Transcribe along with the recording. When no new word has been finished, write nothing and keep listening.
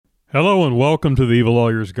Hello and welcome to the Evil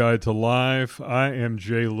Lawyer's Guide to Life. I am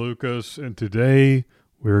Jay Lucas, and today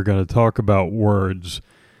we're going to talk about words.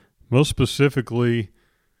 Most specifically,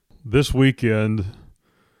 this weekend,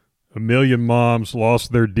 a million moms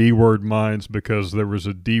lost their D-word minds because there was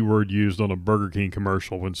a D-word used on a Burger King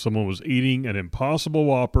commercial when someone was eating an Impossible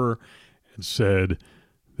Whopper and said,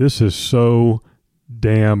 "This is so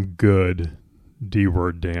damn good."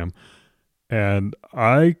 D-word damn. And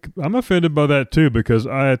I'm offended by that too, because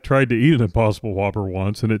I tried to eat an Impossible Whopper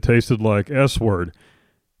once and it tasted like S-word.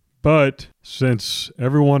 But since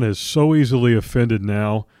everyone is so easily offended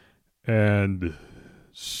now and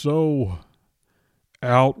so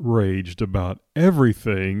outraged about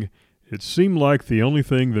everything, it seemed like the only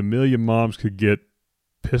thing the million moms could get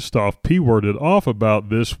pissed off, P-worded off about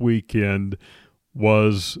this weekend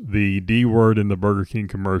was the D-word in the Burger King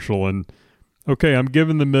commercial. And okay, I'm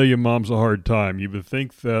giving the million moms a hard time. You would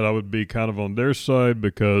think that I would be kind of on their side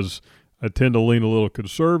because I tend to lean a little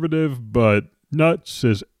conservative, but nuts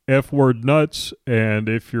is F-word nuts, and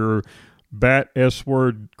if you're bat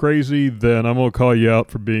S-word crazy, then I'm going to call you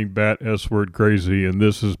out for being bat S-word crazy, and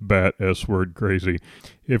this is bat S-word crazy.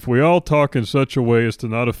 If we all talk in such a way as to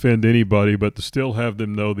not offend anybody, but to still have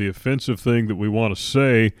them know the offensive thing that we want to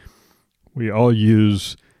say, we all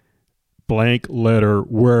use blank letter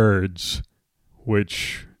words,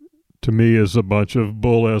 which to me is a bunch of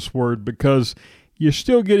bull-ass word, because you're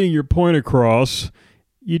still getting your point across.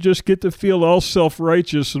 You just get to feel all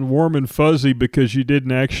self-righteous and warm and fuzzy because you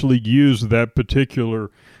didn't actually use that particular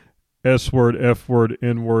S-word, F-word,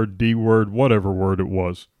 N-word, D-word, whatever word it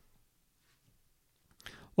was.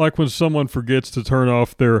 Like when someone forgets to turn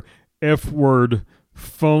off their F-word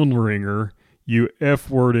phone ringer, you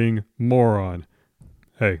F-wording moron.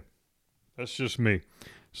 Hey, that's just me.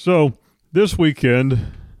 So this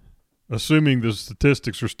weekend, assuming the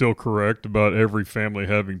statistics are still correct about every family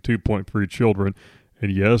having 2.3 children,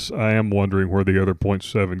 and yes, I am wondering where the other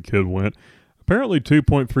 0.7 kid went. Apparently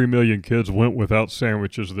 2.3 million kids went without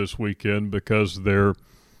sandwiches this weekend because their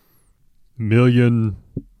million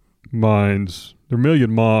moms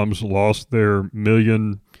lost their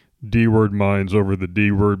million D-word minds over the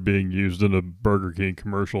D-word being used in a Burger King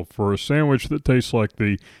commercial for a sandwich that tastes like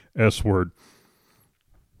the S-word.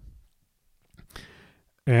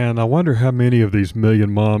 And I wonder how many of these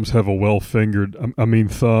million moms have a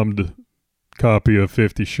thumbed copy of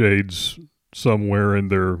 50 Shades somewhere in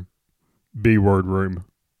their B-word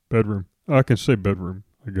bedroom. I can say bedroom,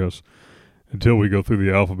 I guess, until we go through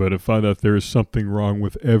the alphabet and find out there is something wrong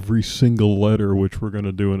with every single letter, which we're going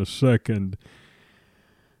to do in a second.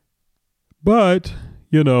 But,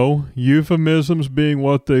 euphemisms being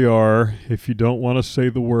what they are, if you don't want to say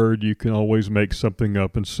the word, you can always make something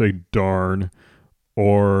up and say darn,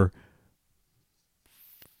 or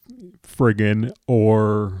friggin',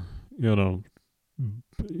 or,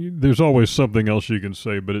 there's always something else you can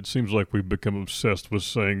say, but it seems like we've become obsessed with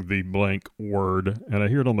saying the blank word, and I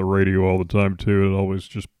hear it on the radio all the time too. It always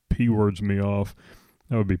just P-words me off.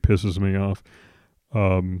 Pisses me off.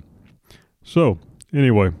 So,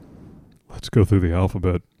 anyway, let's go through the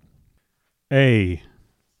alphabet. A.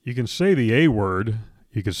 You can say the A word.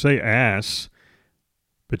 You can say ass,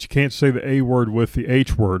 but you can't say the A word with the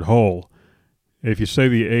H word, hole. If you say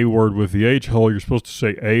the A word with the H hole, you're supposed to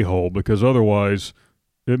say a-hole, because otherwise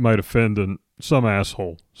it might offend some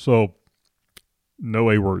asshole. So, no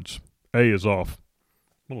A words. A is off.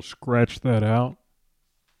 I'm going to scratch that out.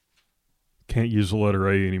 Can't use the letter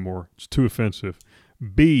A anymore. It's too offensive.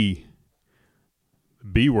 B. The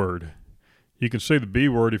B word. You can say the B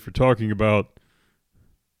word if you're talking about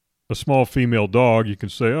a small female dog. You can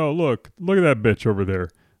say, oh, look at that bitch over there.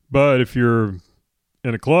 But if you're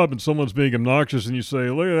in a club and someone's being obnoxious and you say,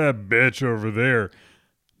 look at that bitch over there.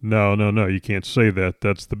 No, you can't say that.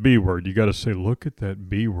 That's the B word. You got to say, look at that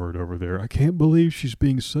B word over there. I can't believe she's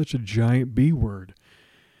being such a giant B word.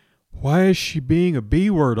 Why is she being a B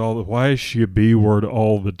word why is she a B word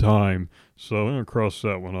all the time? So I'm going to cross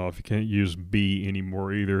that one off. You can't use B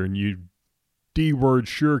anymore either. And you D word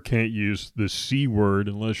sure can't use the C word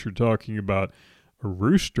unless you're talking about a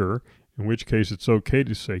rooster, in which case it's okay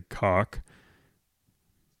to say cock,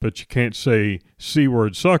 but you can't say C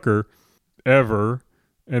word sucker ever.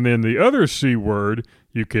 And then the other C word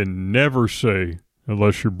you can never say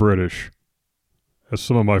unless you're British. As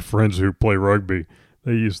some of my friends who play rugby,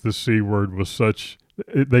 they use the C word with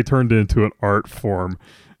they turned it into an art form,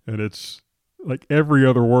 and it's like every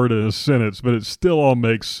other word in a sentence, but it still all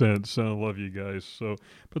makes sense, and I love you guys. So,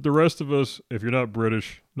 but the rest of us, if you're not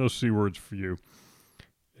British, no C words for you.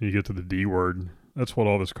 And you get to the D word. That's what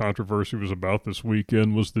all this controversy was about this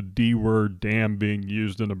weekend, was the D word damn being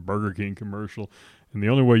used in a Burger King commercial. And the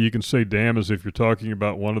only way you can say damn is if you're talking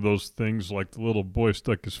about one of those things like the little boy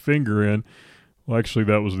stuck his finger in. Well, actually,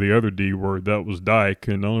 that was the other D word. That was dike.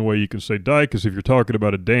 And the only way you can say dike is if you're talking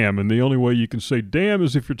about a dam. And the only way you can say dam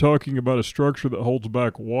is if you're talking about a structure that holds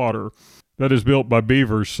back water. That is built by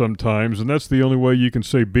beavers sometimes. And that's the only way you can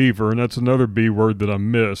say beaver. And that's another B word that I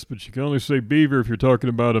missed. But you can only say beaver if you're talking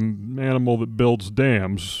about an animal that builds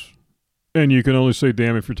dams. And you can only say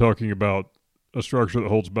dam if you're talking about a structure that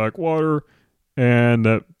holds back water. And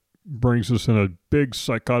that brings us in a big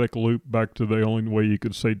psychotic loop back to the only way you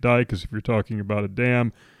could say dike is if you're talking about a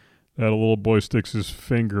dam that a little boy sticks his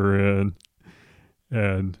finger in.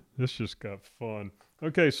 And this just got fun.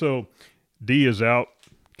 Okay, so D is out.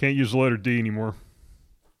 Can't use the letter D anymore.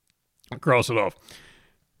 Cross it off.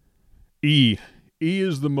 E. E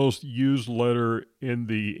is the most used letter in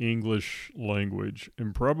the English language.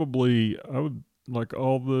 And probably, I would like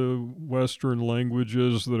all the Western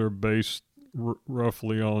languages that are based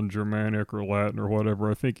roughly on Germanic or Latin or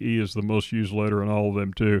whatever. I think E is the most used letter in all of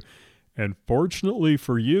them too. And fortunately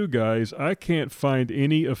for you guys, I can't find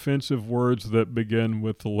any offensive words that begin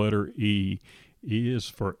with the letter E. E is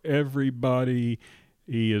for everybody.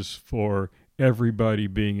 E is for everybody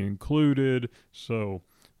being included. So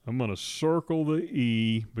I'm going to circle the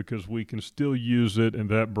E because we can still use it, and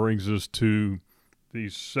that brings us to the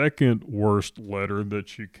second worst letter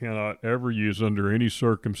that you cannot ever use under any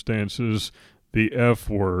circumstances, the F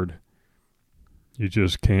word. You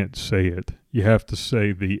just can't say it. You have to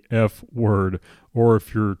say the F word, or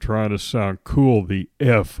if you're trying to sound cool, the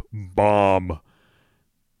F-bomb,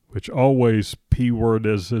 which always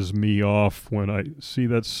P-wordizes me off when I see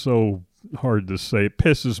that's so hard to say. It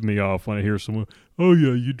pisses me off when I hear someone, oh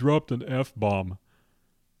yeah, you dropped an F-bomb.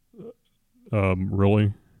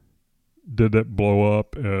 Really? Did that blow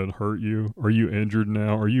up and hurt you? Are you injured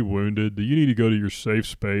now? Are you wounded? Do you need to go to your safe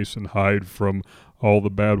space and hide from all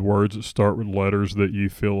the bad words that start with letters that you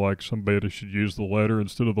feel like somebody should use the letter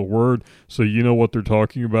instead of the word so you know what they're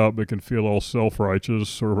talking about but can feel all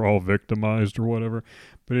self-righteous or all victimized or whatever?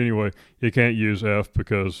 But anyway, you can't use F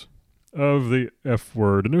because of the F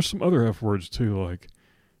word. And there's some other F words too, like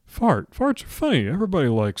fart. Farts are funny. Everybody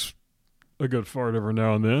likes a good fart every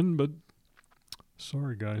now and then, but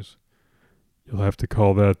sorry guys. You'll have to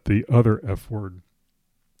call that the other F word.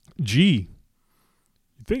 G.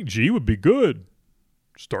 You'd think G would be good.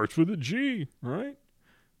 Starts with a G, right?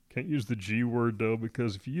 Can't use the G word, though,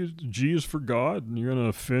 because if you use G is for God, and you're going to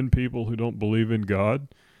offend people who don't believe in God.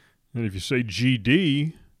 And if you say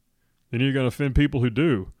GD, then you're going to offend people who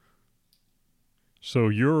do. So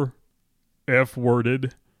you're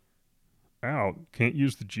F-worded out. Can't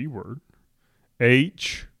use the G word.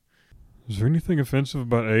 H. Is there anything offensive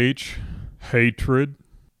about H? Hatred.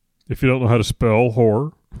 If you don't know how to spell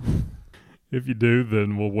whore. If you do,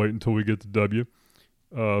 then we'll wait until we get to W.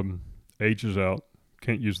 H is out.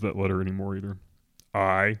 Can't use that letter anymore either.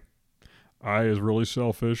 I. I is really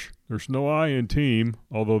selfish. There's no I in team,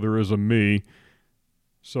 although there is a me.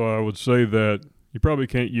 So I would say that you probably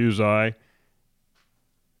can't use I.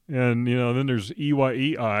 And, then there's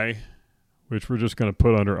EYEI, which we're just going to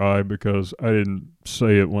put under I because I didn't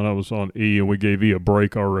say it when I was on E, and we gave E a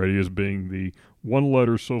break already as being the one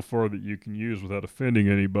letter so far that you can use without offending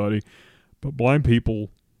anybody. But blind people,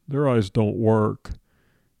 their eyes don't work.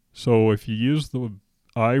 So if you use the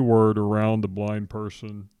I word around the blind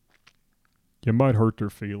person, you might hurt their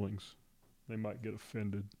feelings. They might get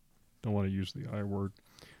offended. Don't want to use the I word.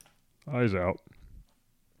 I's out.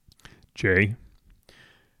 J.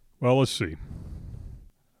 Well, let's see.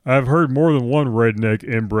 I've heard more than one redneck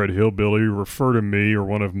inbred hillbilly refer to me or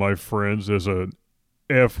one of my friends as an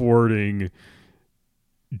F-wording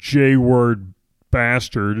J-word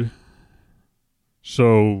bastard.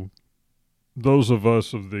 So those of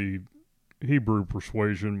us of the Hebrew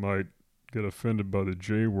persuasion might get offended by the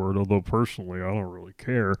J word, although personally I don't really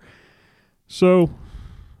care. So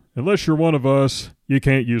unless you're one of us, you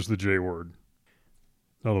can't use the J word.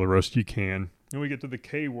 All the rest you can. Then we get to the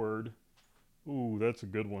K word. Ooh, that's a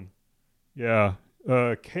good one. Yeah.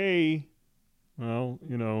 K, well,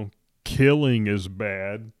 killing is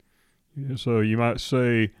bad. So you might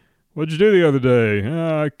say, what'd you do the other day?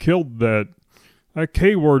 I killed that. I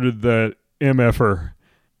K-worded that MFer.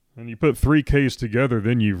 And you put 3 Ks together,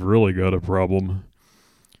 then you've really got a problem.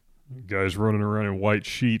 Guys running around in white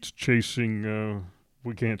sheets chasing,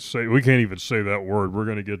 we can't even say that word. We're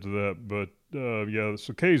going to get to that. But, yeah,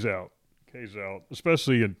 so K's out. K's out,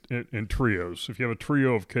 especially in trios. If you have a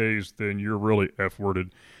trio of K's, then you're really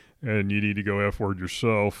F-worded, and you need to go F-word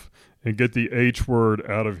yourself and get the H word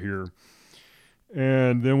out of here.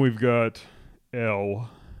 And then we've got L.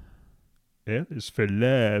 L is for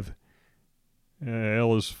love.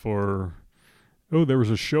 L is for, oh, there was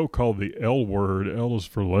a show called The L Word. L is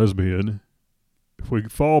for lesbian. If we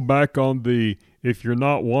fall back on the, if you're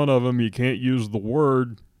not one of them, you can't use the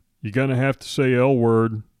word, you're going to have to say L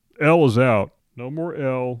word. L is out. No more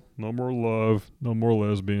L, no more love, no more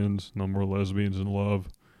lesbians in love,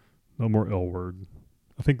 no more L word.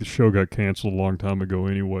 I think the show got canceled a long time ago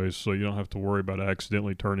anyways, so you don't have to worry about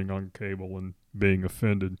accidentally turning on cable and being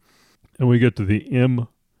offended. And we get to the M,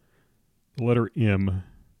 the letter M.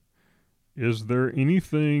 Is there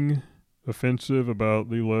anything offensive about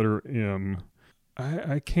the letter M?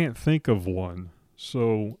 I can't think of one,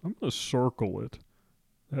 so I'm going to circle it.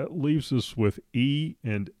 That leaves us with E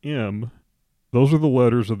and M. Those are the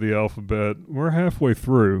letters of the alphabet. We're halfway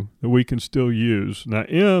through that we can still use. Now,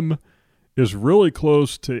 M is really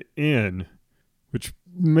close to N, which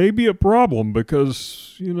may be a problem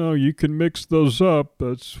because, you can mix those up.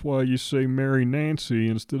 That's why you say Mary Nancy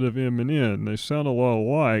instead of M and N. They sound a lot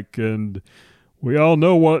alike, and we all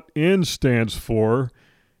know what N stands for.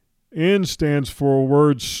 N stands for a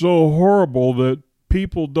word so horrible that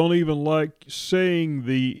people don't even like saying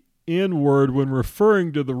the N word when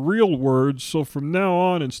referring to the real words. So from now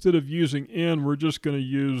on, instead of using N, we're just going to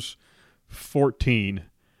use 14.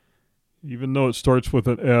 Even though it starts with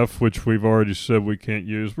an F, which we've already said we can't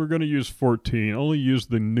use, we're going to use 14. Only use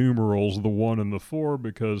the numerals, the 1 and the 4,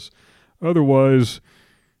 because otherwise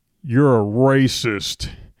you're a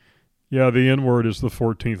racist. Yeah, the N word is the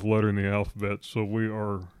 14th letter in the alphabet, so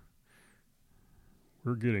we're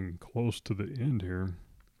getting close to the end here.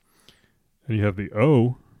 And you have the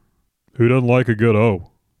O. Who doesn't like a good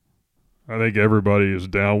O? I think everybody is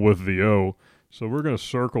down with the O. So we're going to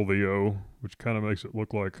circle the O, which kind of makes it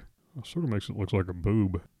look like, a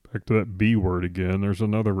boob. Back to that B word again. There's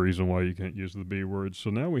another reason why you can't use the B word. So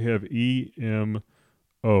now we have E-M-O.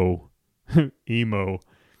 Emo.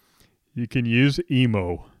 You can use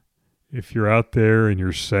emo. If you're out there and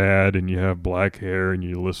you're sad and you have black hair and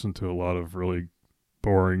you listen to a lot of really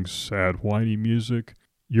boring, sad, whiny music,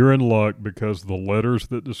 you're in luck because the letters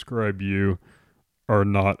that describe you are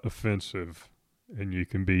not offensive, and you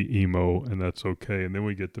can be emo, and that's okay. And then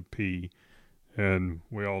we get to P, and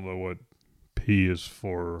we all know what P is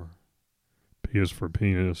for. P is for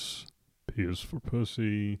penis. P is for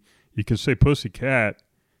pussy. You can say pussy cat.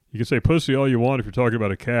 You can say pussy all you want if you're talking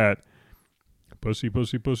about a cat. Pussy,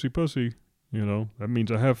 pussy, pussy, pussy. That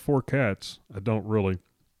means I have 4 cats. I don't really.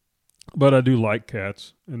 But I do like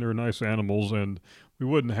cats, and they're nice animals, and we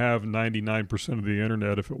wouldn't have 99% of the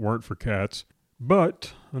internet if it weren't for cats.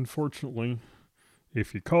 But, unfortunately,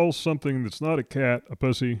 if you call something that's not a cat a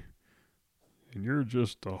pussy, and you're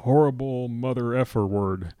just a horrible mother effer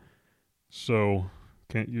word. So,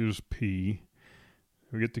 can't use P.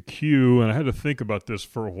 We get to Q, and I had to think about this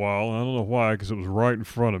for a while. I don't know why, because it was right in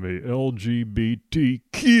front of me. LGBTQ.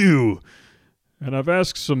 And I've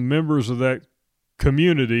asked some members of that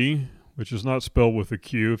community, which is not spelled with a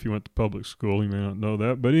Q. If you went to public school, you may not know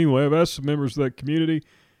that. But anyway, I've asked some members of that community,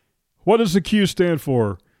 what does the Q stand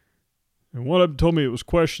for? And one of them told me it was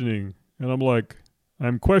questioning. And I'm like,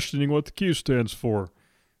 I'm questioning what the Q stands for.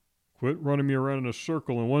 Quit running me around in a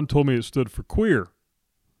circle. And one told me it stood for queer.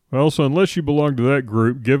 Well, so unless you belong to that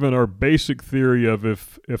group, given our basic theory of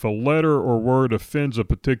if a letter or word offends a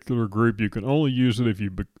particular group, you can only use it if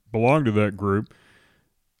you belong to that group.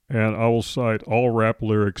 And I will cite all rap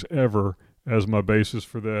lyrics ever as my basis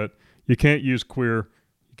for that. You can't use queer.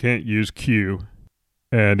 You can't use Q.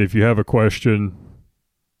 And if you have a question,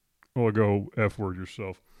 well, go F word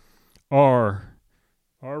yourself. R.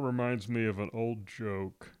 R reminds me of an old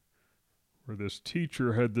joke where this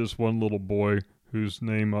teacher had this one little boy whose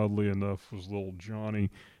name, oddly enough, was Little Johnny.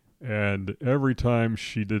 And every time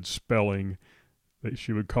she did spelling,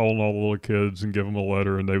 she would call on all the little kids and give them a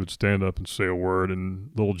letter, and they would stand up and say a word, and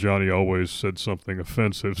Little Johnny always said something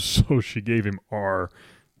offensive, so she gave him R,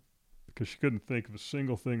 because she couldn't think of a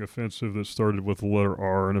single thing offensive that started with the letter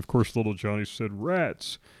R. And, of course, Little Johnny said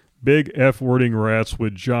rats. Big F-wording rats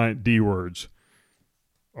with giant D words.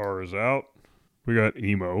 R is out. We got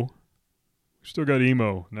emo. We still got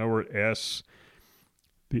emo. Now we're at S.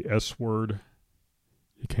 The S word.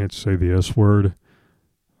 You can't say the S word.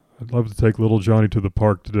 I'd love to take little Johnny to the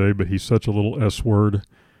park today, but he's such a little S word.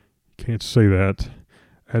 You can't say that.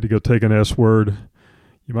 I had to go take an S word.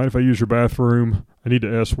 You mind if I use your bathroom? I need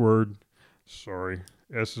the S word. Sorry.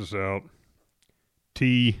 S is out.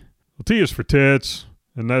 T. Well, T is for tits.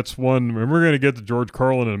 And that's one, and we're going to get to George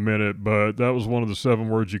Carlin in a minute, but that was one of the 7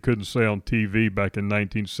 words you couldn't say on TV back in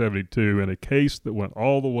 1972 in a case that went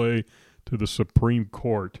all the way to the Supreme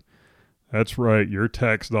Court. That's right, your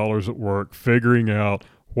tax dollars at work figuring out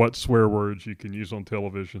what swear words you can use on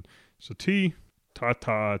television. So T,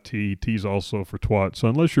 Ta-ta, T. T's also for twat. So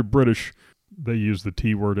unless you're British, they use the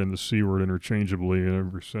T word and the C word interchangeably in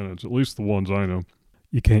every sentence. At least the ones I know.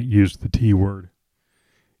 You can't use the T word.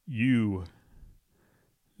 You.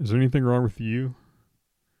 Is there anything wrong with you?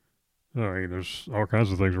 I mean, there's all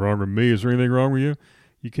kinds of things wrong with me. Is there anything wrong with you?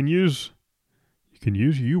 You can use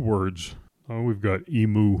you words. Oh, we've got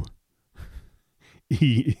emu.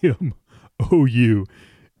 E-M-O-U.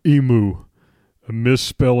 Emu. A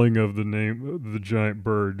misspelling of the name of the giant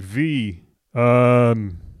bird. V.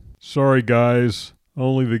 Sorry guys.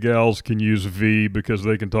 Only the gals can use V because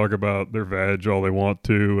they can talk about their vag all they want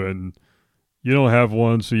to, and you don't have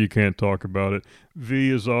one, so you can't talk about it. V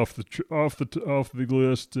is off the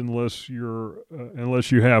list unless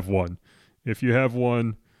you have one. If you have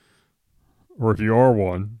one, or if you are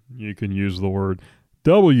one, you can use the word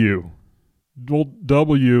W. Well,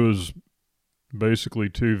 W is basically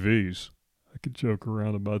two V's. I could joke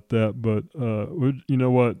around about that, but you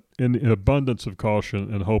know what? In abundance of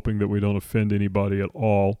caution and hoping that we don't offend anybody at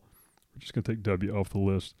all, we're just going to take W off the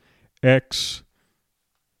list. X.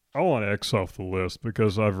 I want X off the list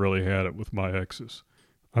because I've really had it with my exes.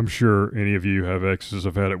 I'm sure any of you have exes.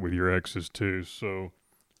 I've had it with your exes too. So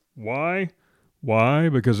why? Why?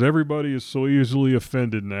 Because everybody is so easily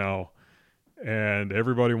offended now. And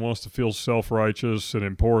everybody wants to feel self-righteous and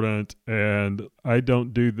important, and I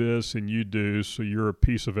don't do this and you do, so you're a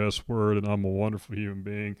piece of S word and I'm a wonderful human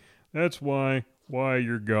being. That's why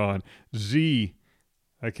you're gone. Z.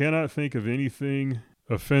 I cannot think of anything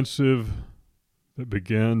offensive that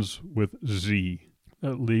begins with Z.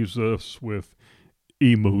 That leaves us with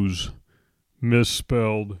Emouz.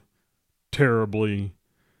 Misspelled terribly,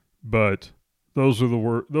 but those are the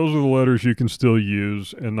letters you can still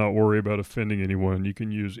use and not worry about offending anyone. You can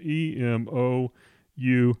use E, M, O,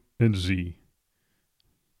 U, and Z.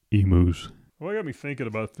 Emouz. Well, got me thinking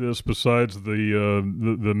about this. Besides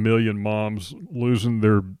the million moms losing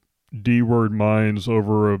their D-word minds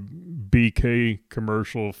over a BK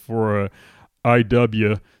commercial for a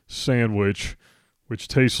IW sandwich, which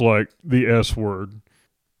tastes like the S word,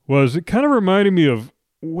 was it kind of reminded me of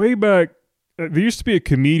way back. There used to be a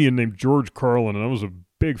comedian named George Carlin, and I was a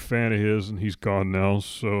big fan of his, and he's gone now.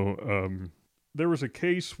 So there was a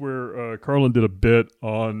case where Carlin did a bit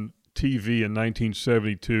on TV in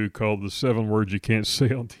 1972 called The 7 Words You Can't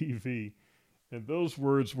Say on TV. And those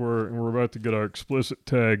words were, and we're about to get our explicit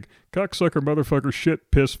tag, cocksucker, motherfucker,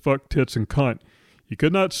 shit, piss, fuck, tits, and cunt. You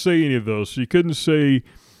could not say any of those. So you couldn't say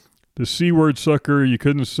the C word sucker, you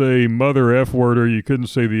couldn't say mother F word, or you couldn't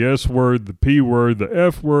say the S word, the P word, the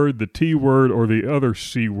F word, the T word, or the other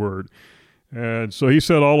C word. And so he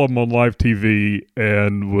said all of them on live TV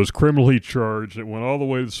and was criminally charged. It went all the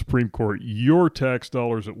way to the Supreme Court. Your tax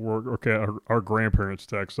dollars at work, okay, our grandparents'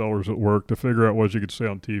 tax dollars at work to figure out what you could say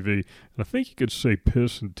on TV. And I think you could say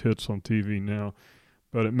piss and tits on TV now,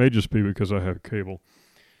 but it may just be because I have cable.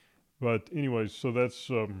 But anyways, so that's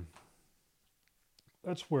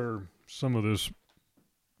where some of this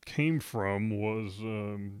came from, was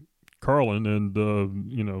Carlin and,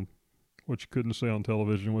 what you couldn't say on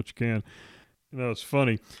television, what you can. It's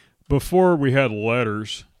funny. Before we had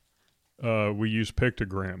letters, we used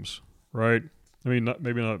pictograms, right? I mean,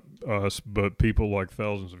 maybe not us, but people like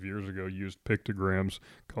thousands of years ago used pictograms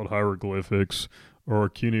called hieroglyphics or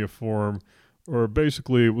cuneiform, or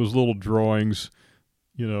basically it was little drawings,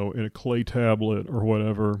 in a clay tablet or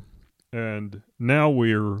whatever. And now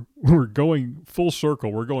we're going full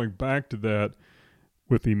circle. We're going back to that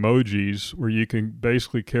with emojis, where you can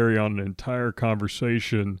basically carry on an entire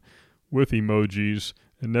conversation with emojis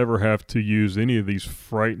and never have to use any of these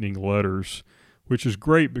frightening letters, which is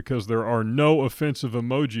great because there are no offensive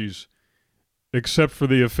emojis except for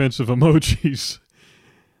the offensive emojis,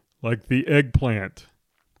 like the eggplant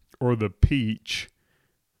or the peach,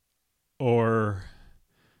 or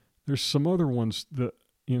there's some other ones that,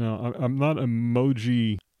 I'm not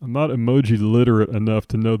emoji literate enough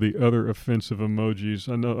to know the other offensive emojis.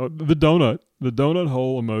 I know the donut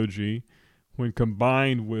hole emoji when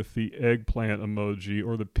combined with the eggplant emoji,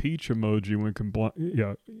 or the peach emoji when combined.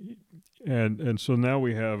 Yeah. And so now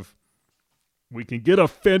we can get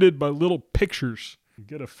offended by little pictures,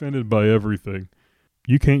 get offended by everything.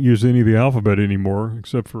 You can't use any of the alphabet anymore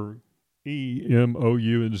except for E, M, O,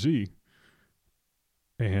 U, and Z.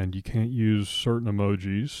 And you can't use certain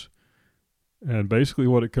emojis. And basically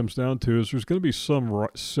what it comes down to is there's going to be some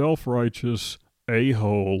self-righteous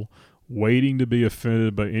a-hole waiting to be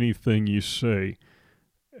offended by anything you say.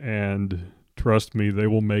 And trust me, they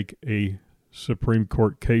will make a Supreme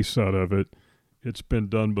Court case out of it. It's been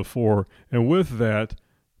done before. And with that,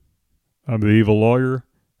 I'm the evil lawyer.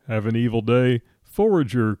 Have an evil day.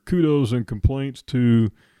 forward your kudos and complaints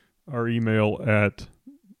to our email at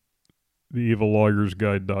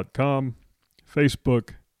theevillawyersguide.com,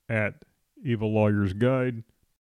 Facebook at Evil Lawyers Guide,